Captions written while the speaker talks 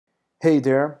Hey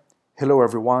there, hello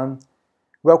everyone,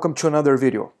 welcome to another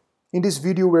video. In this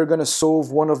video we're going to solve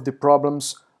one of the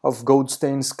problems of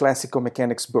Goldstein's classical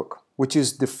mechanics book, which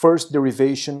is the first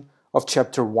derivation of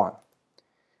chapter 1.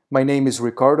 My name is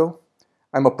Ricardo,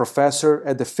 I'm a professor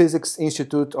at the Physics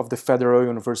Institute of the Federal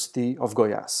University of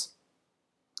Goiás.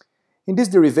 In this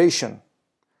derivation,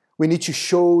 we need to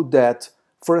show that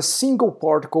for a single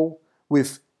particle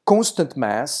with constant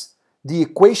mass, the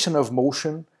equation of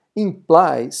motion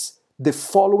implies the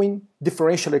following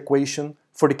differential equation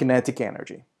for the kinetic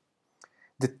energy.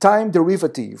 The time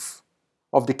derivative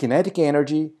of the kinetic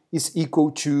energy is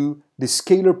equal to the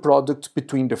scalar product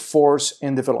between the force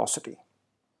and the velocity.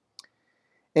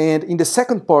 And in the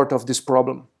second part of this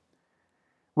problem,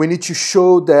 we need to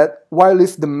show that while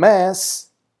if the mass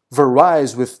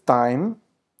varies with time,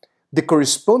 the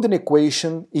corresponding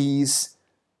equation is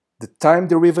the time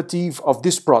derivative of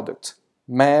this product,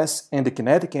 mass and the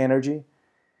kinetic energy,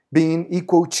 being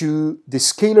equal to the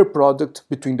scalar product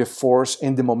between the force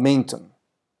and the momentum.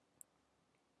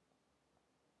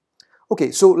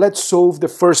 Okay, so let's solve the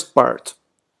first part.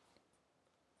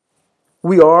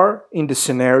 We are in the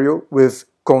scenario with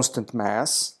constant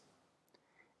mass,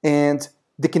 and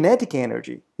the kinetic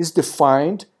energy is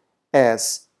defined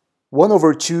as 1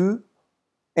 over 2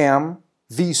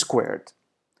 mv squared.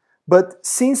 But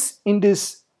since in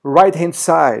this right-hand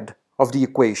side of the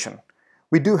equation,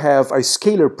 we do have a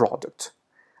scalar product,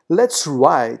 let's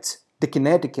write the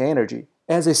kinetic energy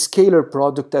as a scalar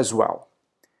product as well.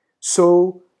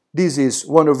 So this is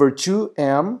 1 over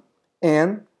 2m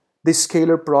and the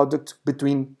scalar product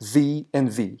between v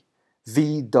and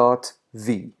v dot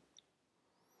v.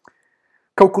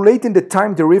 Calculating the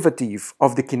time derivative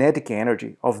of the kinetic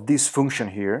energy of this function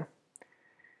here,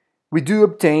 we do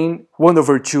obtain 1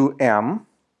 over 2m,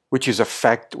 which is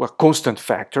a constant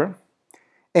factor,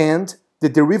 and the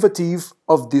derivative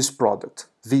of this product,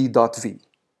 v dot v,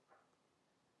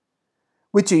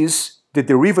 which is the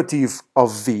derivative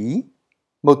of v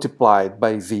multiplied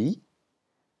by v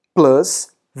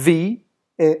plus v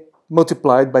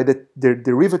multiplied by the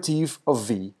derivative of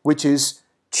v, which is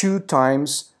 2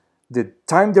 times the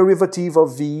time derivative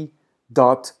of v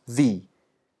dot v,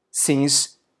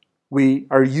 since we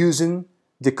are using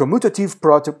the commutative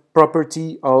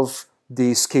property of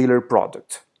the scalar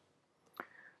product.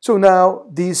 So now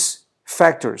these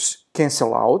factors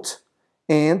cancel out,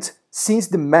 and since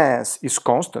the mass is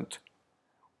constant,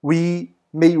 we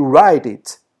may write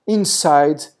it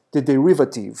inside the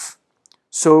derivative.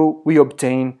 So we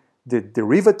obtain the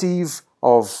derivative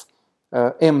of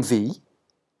mv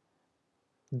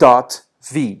dot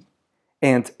v,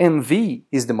 and mv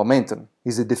is the momentum,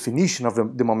 is the definition of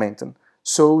the momentum.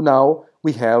 So now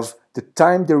we have the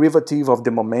time derivative of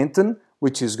the momentum,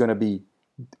 which is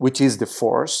the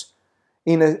force,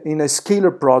 in a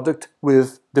scalar product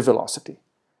with the velocity,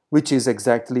 which is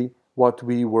exactly what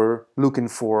we were looking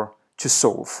for to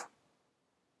solve.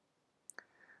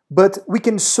 But we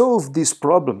can solve this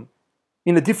problem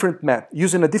in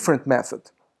using a different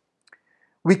method.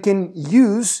 We can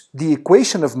use the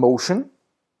equation of motion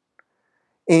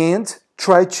and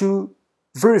try to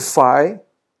verify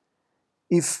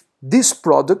if this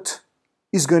product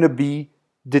is going to be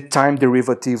the time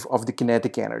derivative of the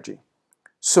kinetic energy.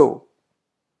 So,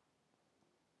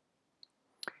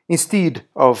 instead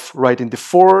of writing the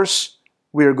force,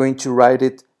 we are going to write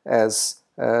it as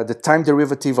the time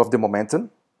derivative of the momentum,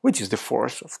 which is the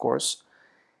force, of course.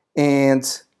 And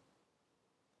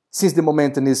since the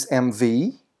momentum is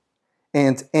mv,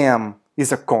 and m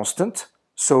is a constant,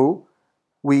 so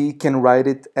we can write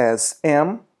it as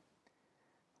m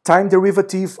time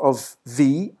derivative of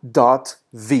v dot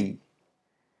v.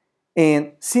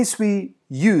 And since we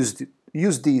used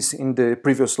this in the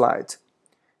previous slide,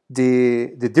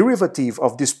 the derivative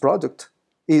of this product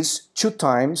is 2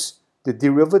 times the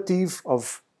derivative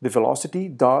of the velocity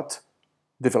dot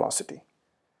the velocity.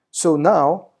 So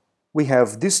now we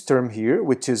have this term here,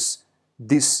 which is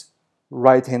this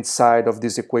right-hand side of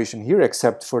this equation here,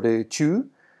 except for the 2.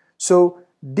 So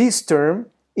this term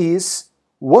is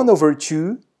 1 over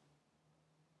 2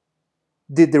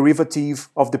 the derivative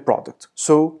of the product.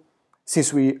 So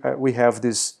since we have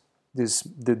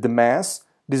the mass,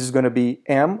 this is going to be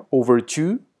m over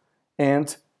 2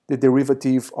 and the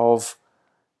derivative of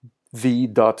v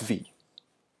dot v.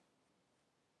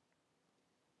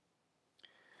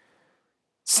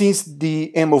 Since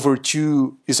the m over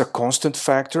 2 is a constant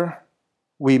factor,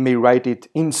 we may write it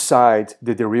inside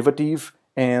the derivative,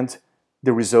 and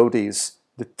the result is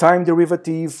the time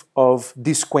derivative of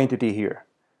this quantity here,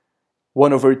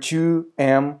 1 over 2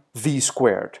 mv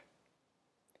squared.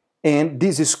 And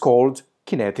this is called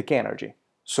kinetic energy.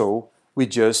 So we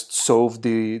just solve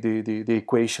the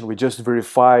equation, we just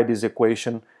verify this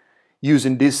equation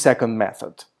using this second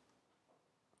method.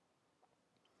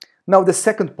 Now the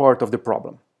second part of the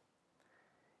problem.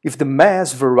 If the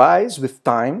mass varies with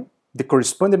time, the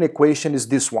corresponding equation is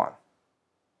this one.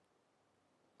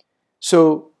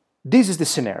 So this is the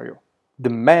scenario.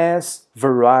 The mass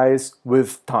varies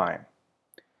with time.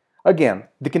 Again,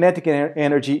 the kinetic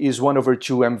energy is 1 over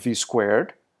 2 mv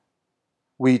squared,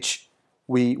 which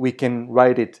we can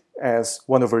write it as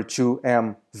 1 over 2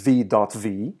 mv dot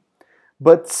v.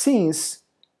 But since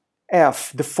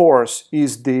F, the force,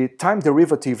 is the time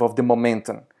derivative of the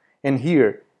momentum, and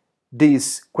here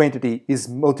this quantity is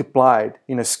multiplied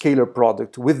in a scalar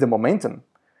product with the momentum,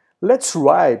 let's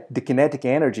write the kinetic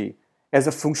energy as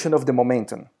a function of the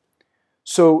momentum.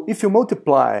 So if you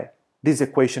multiply this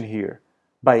equation here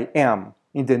by m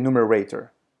in the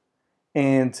numerator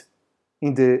and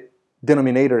in the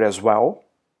denominator as well,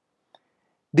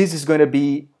 this is going to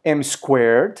be m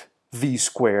squared v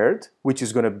squared, which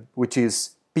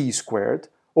is p squared,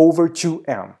 over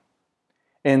 2m.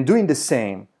 And doing the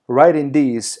same, writing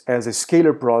this as a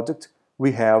scalar product,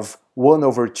 we have 1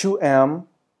 over 2m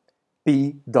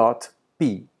p dot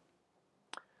p.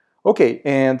 Okay,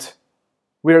 and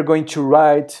we're going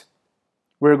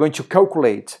to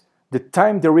calculate the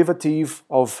time derivative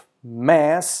of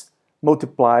mass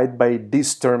multiplied by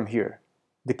this term here,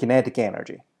 the kinetic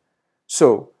energy.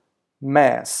 So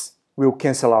mass will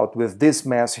cancel out with this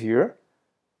mass here.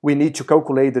 We need to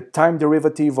calculate the time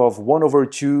derivative of 1 over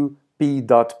 2 p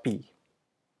dot p.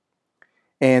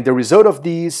 And the result of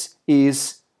this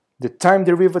is the time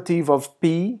derivative of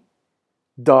p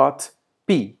dot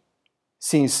p,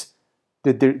 since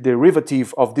the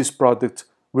derivative of this product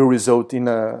will result in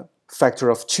a factor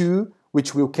of 2,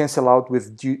 which will cancel out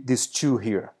with this 2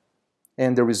 here.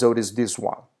 And the result is this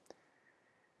one.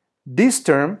 This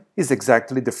term is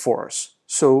exactly the force,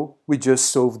 so we just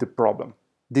solve the problem.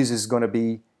 This is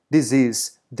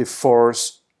the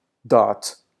force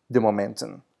dot the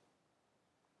momentum.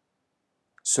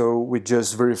 So we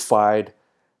just verified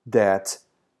that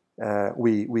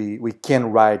we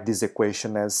can write this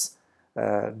equation as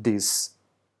this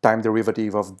time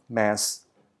derivative of mass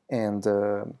and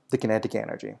the kinetic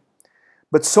energy.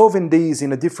 But solving these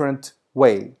in a different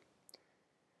way,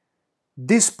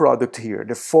 this product here,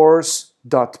 the force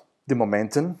dot the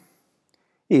momentum,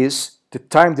 is the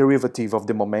time derivative of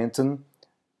the momentum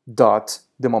dot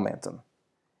the momentum.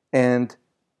 And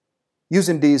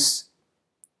using this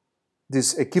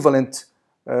equivalent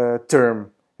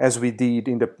term as we did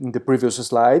in the previous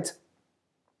slide,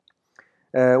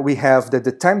 we have that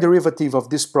the time derivative of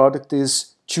this product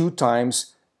is 2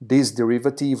 times this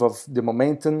derivative of the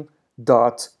momentum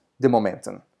dot the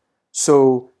momentum.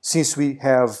 So since we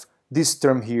have this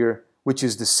term here, which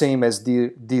is the same as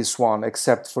this one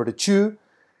except for the 2,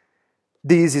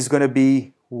 this is going to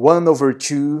be 1 over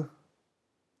 2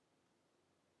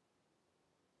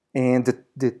 and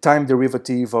the time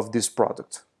derivative of this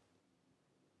product.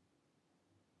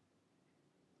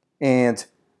 And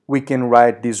we can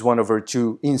write this 1 over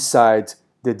 2 inside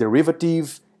the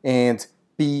derivative, and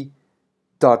p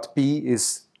dot p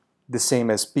is the same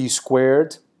as p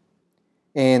squared,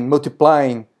 and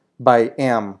multiplying by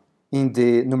m in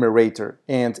the numerator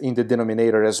and in the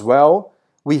denominator as well,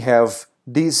 we have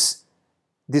this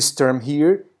term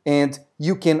here, and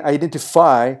you can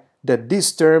identify that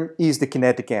this term is the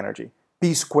kinetic energy,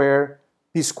 p squared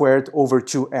over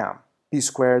 2m, p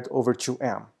squared over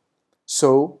 2m.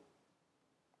 So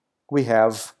we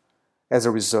have, as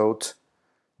a result,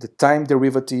 the time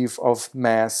derivative of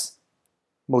mass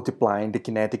multiplying the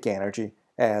kinetic energy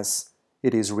as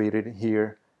it is written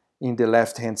here in the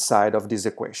left-hand side of this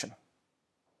equation.